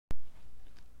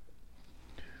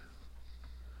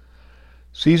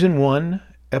Season 1,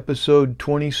 Episode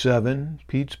 27,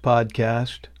 Pete's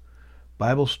Podcast,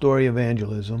 Bible Story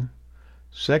Evangelism,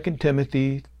 2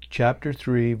 Timothy chapter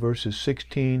 3, verses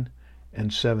 16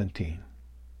 and 17.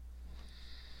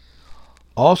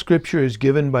 All Scripture is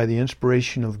given by the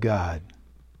inspiration of God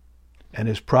and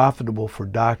is profitable for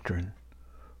doctrine,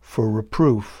 for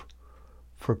reproof,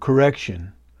 for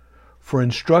correction, for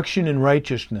instruction in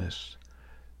righteousness,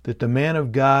 that the man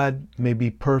of God may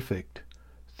be perfect,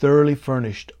 thoroughly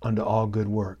furnished unto all good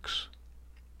works.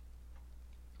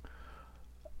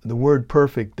 The word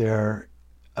perfect there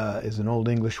is an Old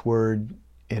English word,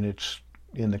 and it's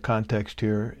in the context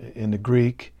here. In the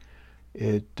Greek,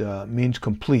 it means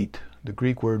complete. The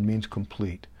Greek word means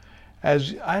complete.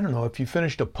 As, I don't know, if you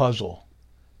finished a puzzle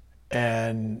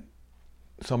and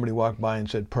somebody walked by and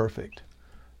said perfect,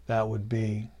 that would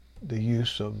be the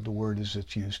use of the word as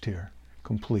it's used here,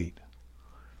 complete.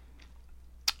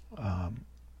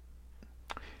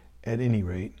 At any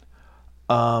rate,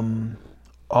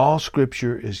 all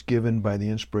Scripture is given by the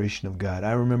inspiration of God.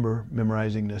 I remember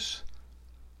memorizing this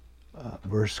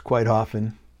verse quite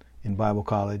often in Bible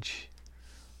college.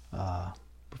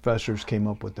 Professors came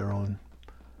up with their own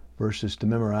verses to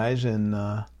memorize, and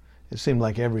it seemed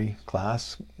like every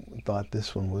class thought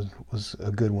this one was a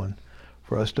good one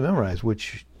for us to memorize,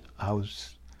 which I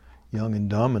was young and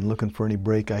dumb and looking for any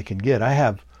break I could get.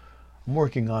 I'm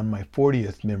working on my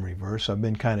 40th memory verse. I've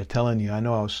been kind of telling you, I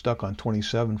know I was stuck on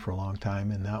 27 for a long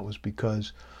time, and that was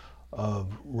because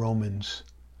of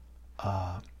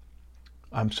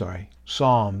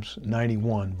Psalms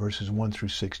 91, verses 1 through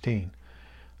 16.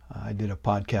 I did a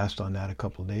podcast on that a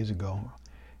couple of days ago.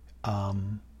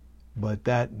 But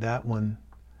that one,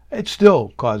 it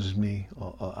still causes me,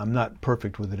 I'm not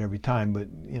perfect with it every time,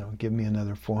 but give me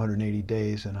another 480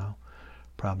 days and I'll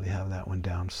probably have that one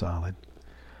down solid.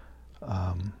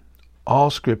 All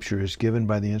Scripture is given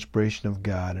by the inspiration of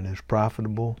God and is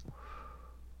profitable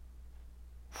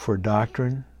for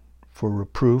doctrine, for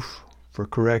reproof, for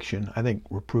correction. I think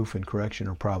reproof and correction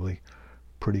are probably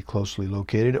pretty closely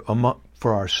located.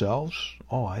 For ourselves,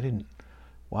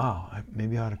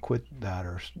 maybe I ought to quit that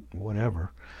or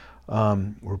whatever.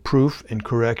 Reproof and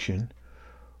correction,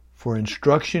 for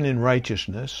instruction in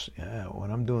righteousness. When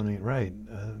I'm doing it right,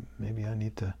 maybe I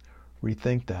need to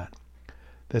rethink that.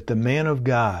 That the man of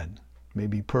God may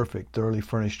be perfect, thoroughly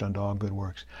furnished unto all good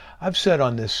works. I've said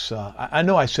on this, I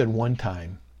know I said one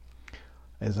time,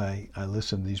 as I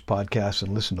listened to these podcasts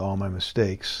and listened to all my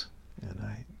mistakes, and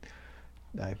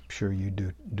I'm sure you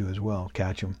do as well,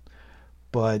 catch them.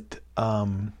 But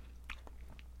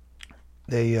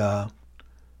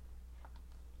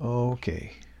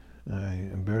okay, I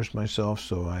embarrassed myself,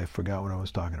 so I forgot what I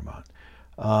was talking about.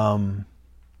 I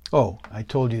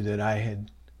told you that I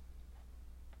had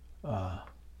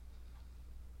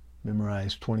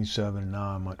memorized 27, and now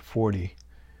I'm at 40.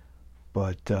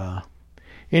 But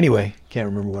anyway, can't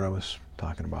remember what I was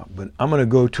talking about. But I'm going to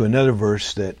go to another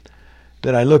verse that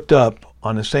I looked up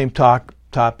on the same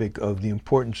topic of the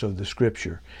importance of the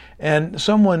Scripture. And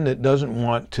someone that doesn't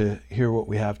want to hear what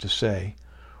we have to say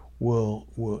will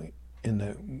in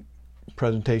the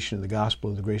presentation of the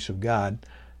gospel of the grace of God,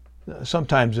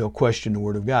 sometimes they'll question the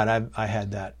Word of God. I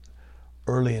had that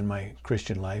early in my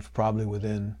Christian life, probably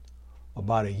within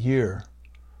about a year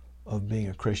of being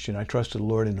a Christian. I trusted the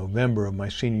Lord in November of my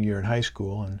senior year in high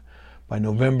school, and by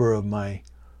November of my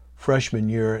freshman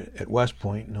year at West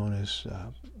Point, known as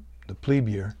the plebe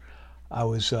year, I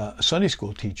was a Sunday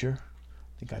school teacher.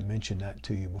 I think I mentioned that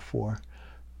to you before.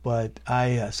 But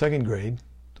second grade,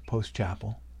 the post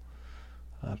chapel,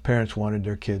 parents wanted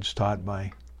their kids taught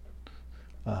by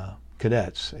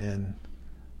cadets, and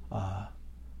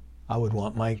I would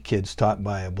want my kids taught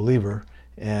by a believer,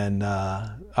 and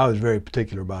I was very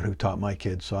particular about who taught my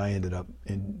kids, so I ended up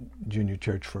in junior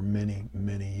church for many,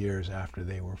 many years after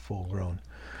they were full grown.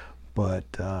 But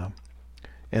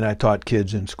and I taught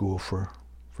kids in school for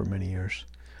many years.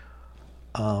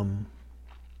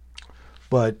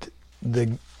 But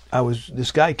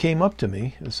this guy came up to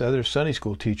me, this other Sunday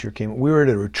school teacher came. We were at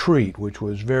a retreat, which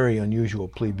was very unusual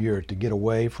plebe year, to get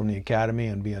away from the academy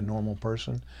and be a normal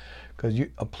person. Because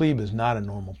a plebe is not a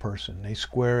normal person. They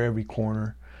square every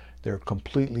corner. They're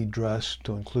completely dressed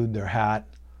to include their hat.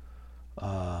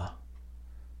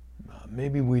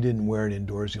 Maybe we didn't wear it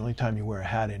indoors. The only time you wear a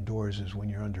hat indoors is when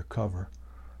you're undercover.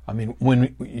 I mean,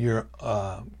 when you're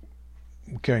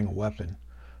carrying a weapon.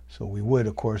 So we would,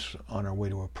 of course, on our way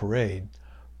to a parade.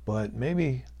 But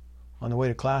maybe on the way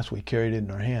to class we carried it in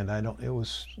our hand. It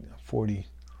was 40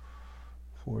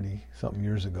 something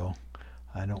years ago.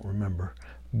 I don't remember.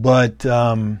 But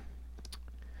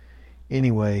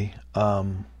anyway,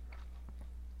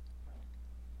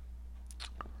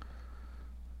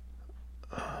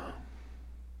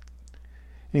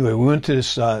 Anyway, we went to this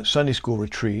Sunday school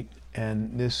retreat,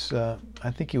 and this, I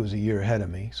think he was a year ahead of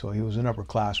me, so he was an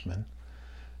upperclassman,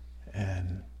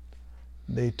 and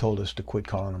they told us to quit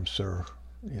calling him sir,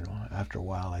 after a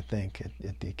while, I think,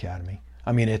 at the academy.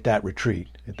 I mean, at that retreat.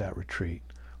 It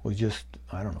was just,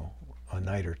 I don't know, a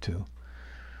night or two.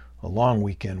 A long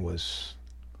weekend was,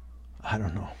 I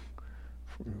don't know,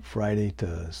 Friday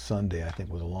to Sunday, I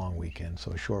think, was a long weekend.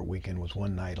 So a short weekend was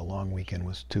one night, a long weekend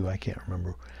was two. I can't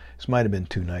remember. This might have been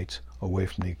 2 nights away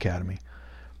from the academy.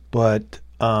 But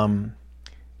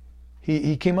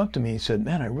he came up to me and said,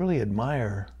 "Man, I really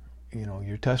admire,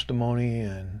 your testimony,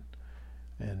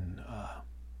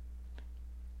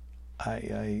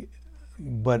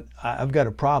 but I've got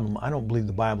a problem. I don't believe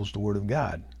the Bible's the Word of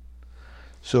God."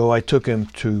 So I took him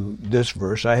to this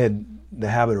verse. I had the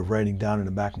habit of writing down in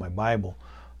the back of my Bible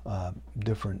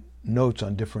different notes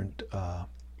on different, this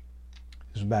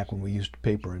was back when we used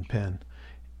paper and pen,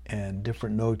 and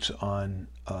different notes on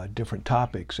different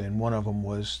topics. And one of them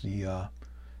was the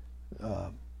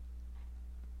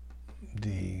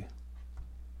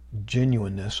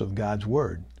genuineness of God's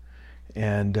Word.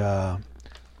 And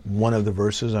one of the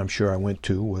verses I'm sure I went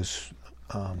to was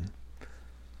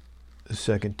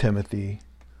 2 Timothy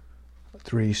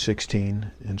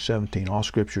 3:16 and 17. All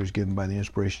Scripture is given by the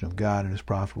inspiration of God and is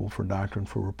profitable for doctrine,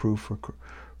 for reproof,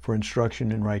 for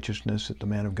instruction in righteousness, that the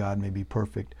man of God may be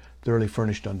perfect, thoroughly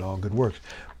furnished unto all good works.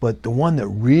 But the one that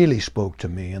really spoke to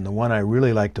me, and the one I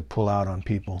really like to pull out on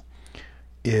people,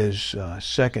 is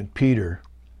 2 Peter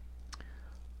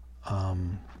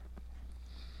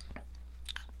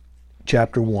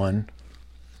chapter 1.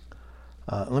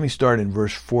 Let me start in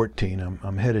verse 14.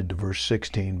 I'm headed to verse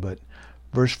 16, but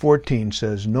verse 14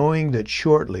 says, "Knowing that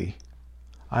shortly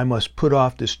I must put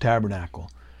off this tabernacle."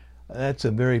 That's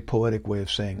a very poetic way of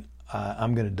saying,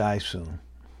 I'm going to die soon.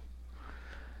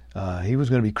 He was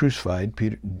going to be crucified.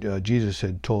 Jesus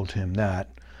had told him that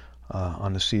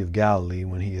on the Sea of Galilee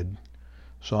when he had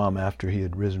saw him after he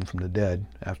had risen from the dead.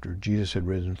 After Jesus had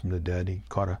risen from the dead,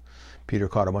 Peter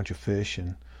caught a bunch of fish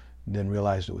and then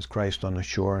realized it was Christ on the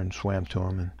shore and swam to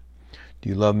him and, "Do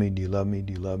you love me? Do you love me?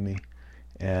 Do you love me?"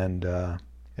 And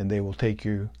they will take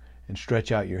you and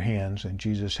stretch out your hands. And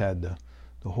Jesus had the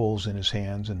holes in his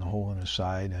hands and the hole in his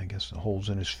side, and I guess the holes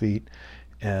in his feet.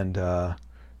 And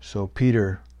so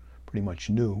Peter pretty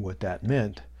much knew what that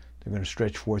meant. They're going to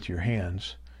stretch forth your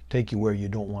hands, take you where you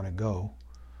don't want to go.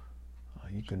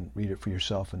 You can read it for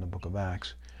yourself in the book of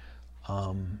Acts.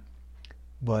 And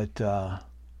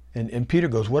Peter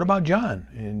goes, "What about John?"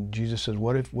 And Jesus says,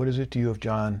 what is it to you if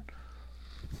John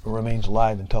remains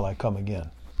alive until I come again?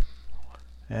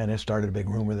 And it started a big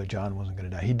rumor that John wasn't going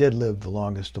to die. He did live the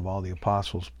longest of all the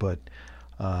apostles, but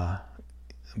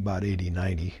about 80,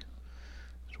 90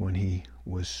 is when he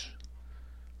was,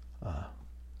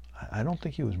 I don't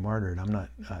think he was martyred.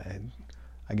 I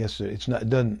guess it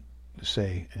doesn't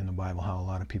say in the Bible how a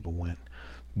lot of people went.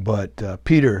 But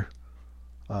Peter,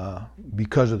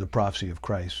 because of the prophecy of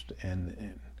Christ,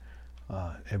 and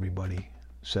everybody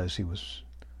says he was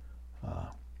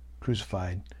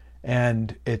crucified,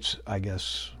 and it's, I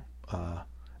guess,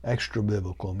 extra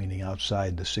biblical, meaning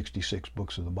outside the 66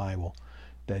 books of the Bible,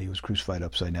 that he was crucified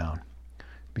upside down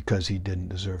because he didn't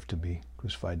deserve to be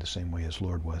crucified the same way his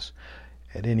Lord was.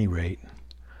 At any rate,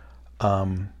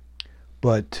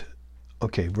 but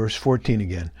okay, verse 14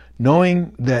 again.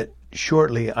 "Knowing that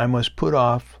shortly I must put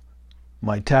off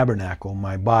my tabernacle,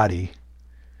 my body,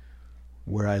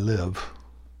 where I live,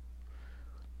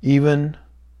 even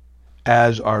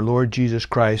as our Lord Jesus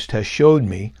Christ has showed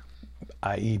me,"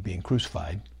 i.e. being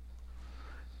crucified.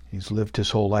 He's lived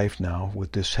his whole life now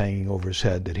with this hanging over his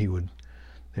head, that they would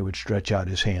stretch out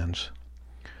his hands.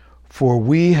 "For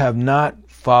we have not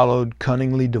followed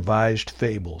cunningly devised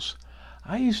fables."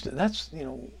 That's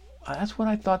what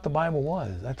I thought the Bible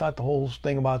was. I thought the whole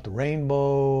thing about the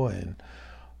rainbow and,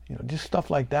 just stuff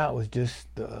like that was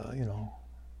just, kind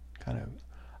of,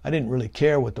 I didn't really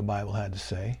care what the Bible had to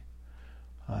say.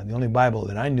 The only Bible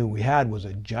that I knew we had was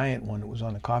a giant one that was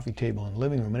on the coffee table in the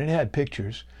living room, and it had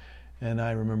pictures, and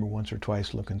I remember once or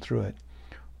twice looking through it.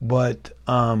 But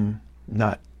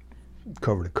not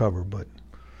cover to cover, but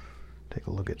take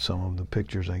a look at some of the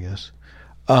pictures, I guess.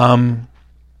 "For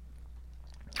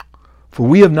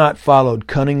we have not followed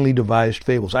cunningly devised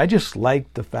fables." I just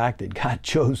like the fact that God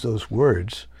chose those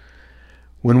words.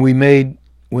 When we made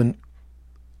known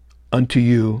unto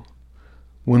you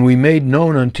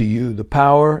the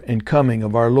power and coming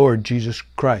of our Lord Jesus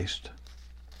Christ."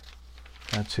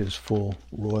 That's his full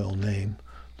royal name,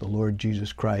 the Lord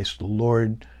Jesus Christ, the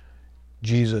Lord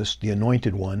Jesus, the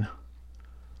Anointed One.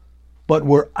 "But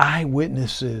were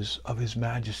eyewitnesses of his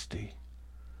majesty."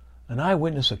 An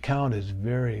eyewitness account is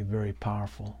very, very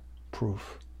powerful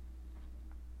proof.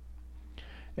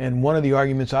 And one of the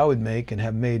arguments I would make, and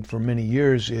have made for many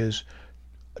years, is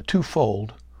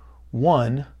twofold.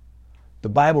 One, the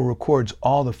Bible records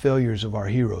all the failures of our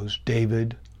heroes,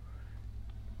 David,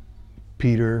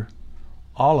 Peter,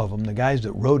 all of them. The guys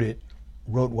that wrote it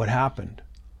wrote what happened,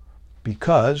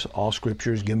 because all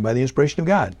Scripture is given by the inspiration of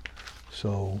God.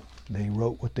 So they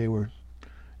wrote what they were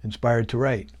inspired to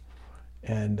write.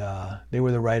 And they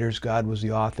were the writers. God was the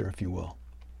author, if you will.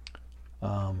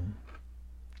 I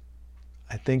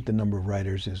think the number of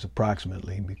writers is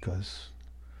approximately, because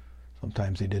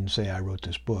sometimes they didn't say I wrote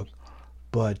this book,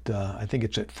 but I think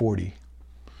it's at 40.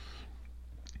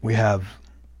 We have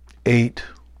 8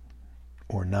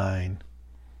 or 9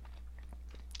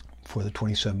 for the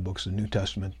 27 books of the New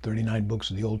Testament, 39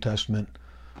 books of the Old Testament.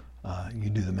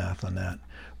 You do the math on that.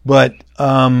 But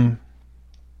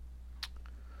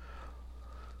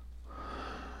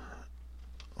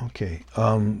okay.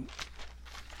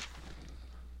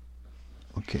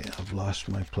 Okay, I've lost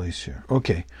my place here.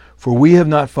 Okay. For we have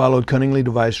not followed cunningly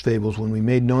devised fables when we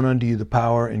made known unto you the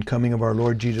power and coming of our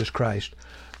Lord Jesus Christ,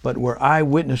 but were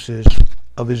eyewitnesses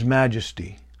of his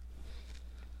majesty.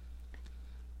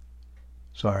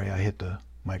 Sorry, I hit the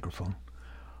microphone.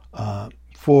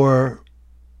 For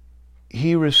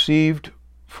he received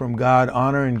from God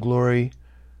honor and glory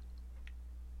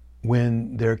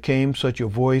when there came such a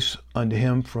voice unto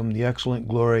him from the excellent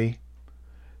glory,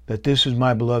 that this is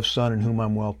my beloved Son in whom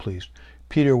I'm well pleased.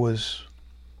 Peter was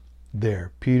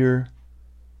there. Peter,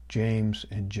 James,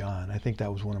 and John. I think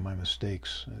that was one of my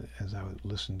mistakes as I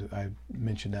listened to. I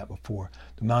mentioned that before.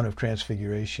 The Mount of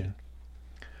Transfiguration.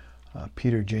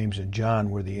 Peter, James, and John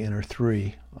were the inner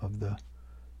 3 of the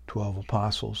 12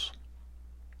 apostles.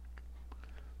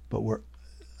 But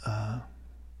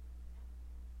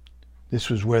this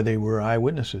was where they were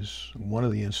eyewitnesses. One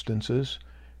of the instances,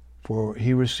 for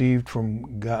he received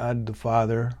from God the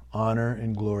Father honor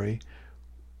and glory,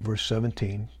 verse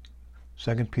 17,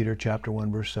 2 Peter chapter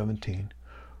 1, verse 17.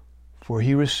 For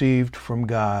he received from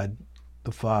God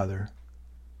the Father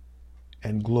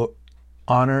and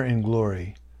honor and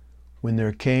glory when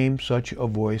there came such a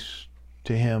voice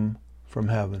to him from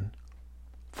heaven,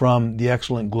 from the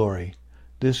excellent glory,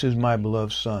 this is my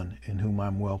beloved Son, in whom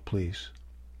I'm well pleased.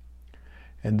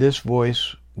 And this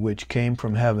voice which came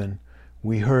from heaven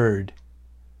we heard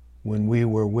when we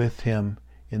were with him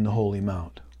in the holy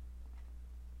mount.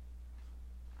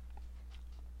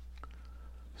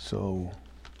 So,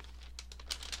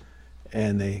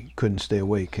 and they couldn't stay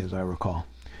awake, as I recall.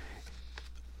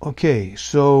 Okay,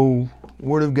 so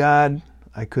Word of God,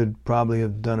 I could probably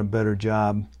have done a better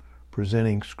job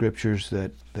presenting scriptures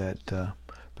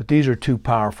but these are two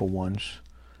powerful ones.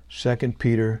 2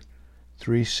 Peter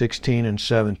 3:16 and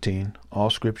 17. All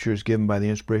Scripture is given by the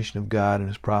inspiration of God and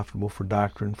is profitable for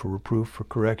doctrine, for reproof, for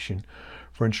correction,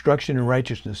 for instruction in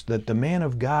righteousness, that the man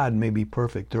of God may be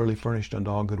perfect, thoroughly furnished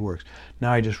unto all good works.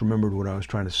 Now I just remembered what I was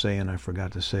trying to say and I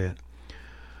forgot to say it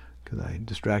because I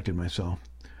distracted myself.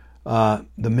 The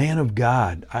man of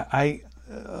God. I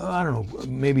don't know,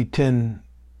 maybe 10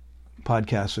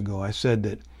 podcasts ago, I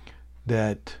said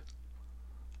that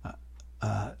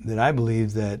I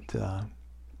believe that,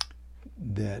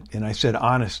 and I said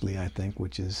honestly, I think,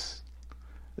 which is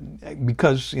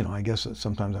because, I guess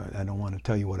sometimes I don't want to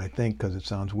tell you what I think because it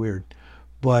sounds weird.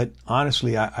 But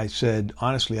honestly, I said,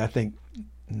 honestly, I think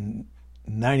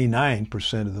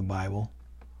 99% of the Bible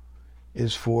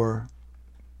is for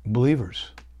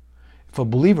believers. If a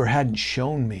believer hadn't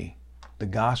shown me the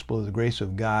gospel of the grace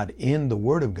of God in the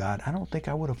Word of God, I don't think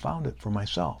I would have found it for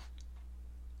myself.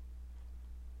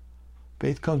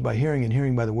 Faith comes by hearing, and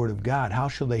hearing by the Word of God. How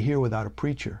shall they hear without a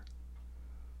preacher?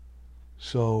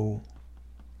 So,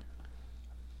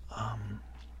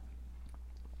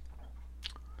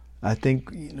 I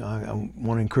think I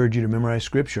want to encourage you to memorize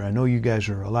Scripture. I know you guys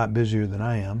are a lot busier than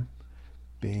I am,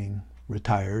 being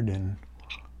retired, and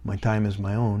my time is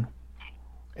my own.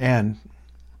 And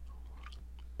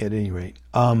at any rate,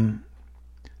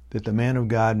 that the man of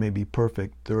God may be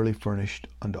perfect, thoroughly furnished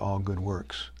unto all good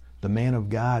works. The man of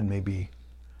God may be.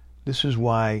 This is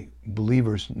why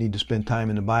believers need to spend time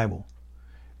in the Bible.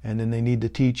 And then they need to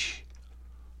teach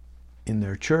in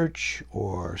their church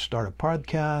or start a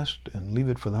podcast and leave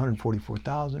it for the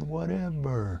 144,000,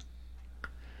 whatever.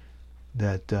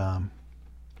 That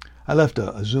I left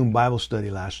a Zoom Bible study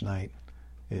last night.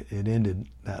 It ended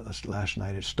that last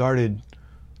night. It started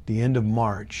the end of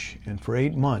March, and for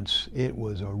 8 months it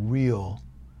was a real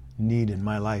need in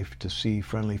my life to see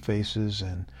friendly faces,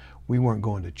 and we weren't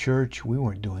going to church. We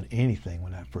weren't doing anything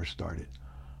when that first started.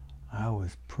 I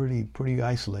was pretty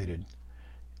isolated,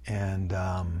 and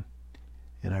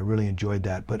I really enjoyed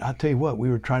that. But I'll tell you what, we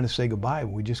were trying to say goodbye,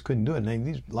 but we just couldn't do it. And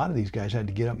a lot of these guys had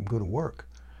to get up and go to work,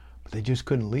 but they just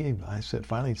couldn't leave. I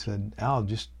finally said, Al,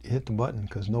 just hit the button,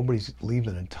 because nobody's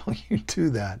leaving until you do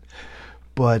that.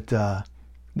 But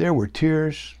there were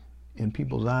tears in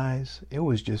people's eyes. It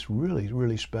was just really,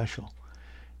 really special.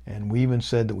 And we even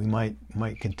said that we might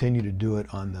continue to do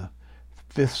it on the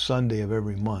 5th Sunday of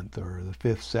every month, or the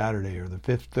 5th Saturday, or the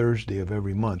 5th Thursday of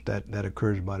every month. That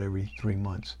occurs about every 3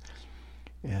 months.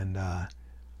 And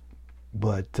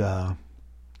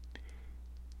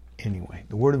anyway,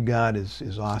 the Word of God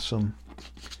is awesome,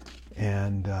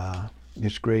 and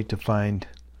it's great to find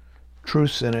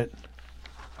truths in it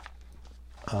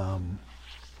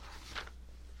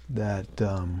that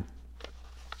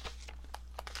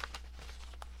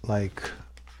like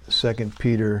 2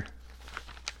 Peter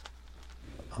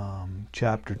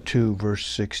chapter 2 verse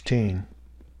 16.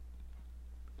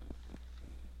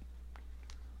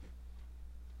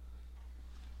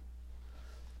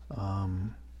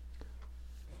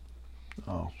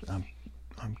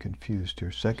 I'm confused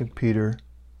here. 2 Peter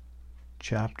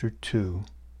chapter 2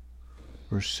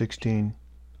 verse 16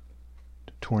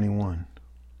 to 21.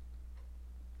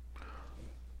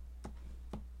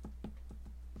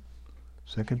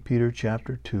 Second Peter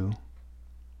chapter 2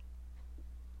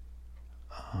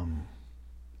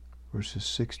 verses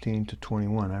 16 to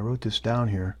 21. I wrote this down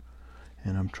here,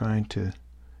 and I'm trying to,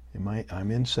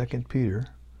 I'm in 2 Peter.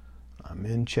 I'm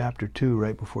in chapter 2,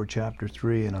 right before chapter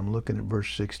 3, and I'm looking at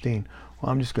verse 16.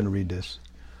 Well, I'm just going to read this.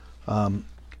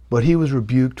 But he was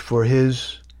rebuked for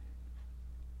his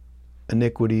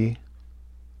iniquity.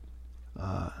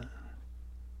 I'm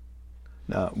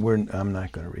not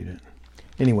going to read it.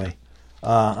 Anyway,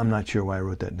 I'm not sure why I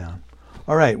wrote that down.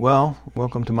 All right, well,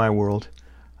 welcome to my world.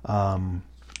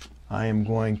 I am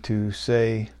going to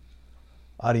say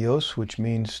adios, which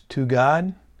means to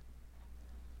God.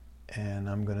 And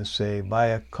I'm going to say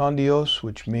vaya con Dios,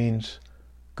 which means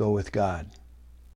go with God.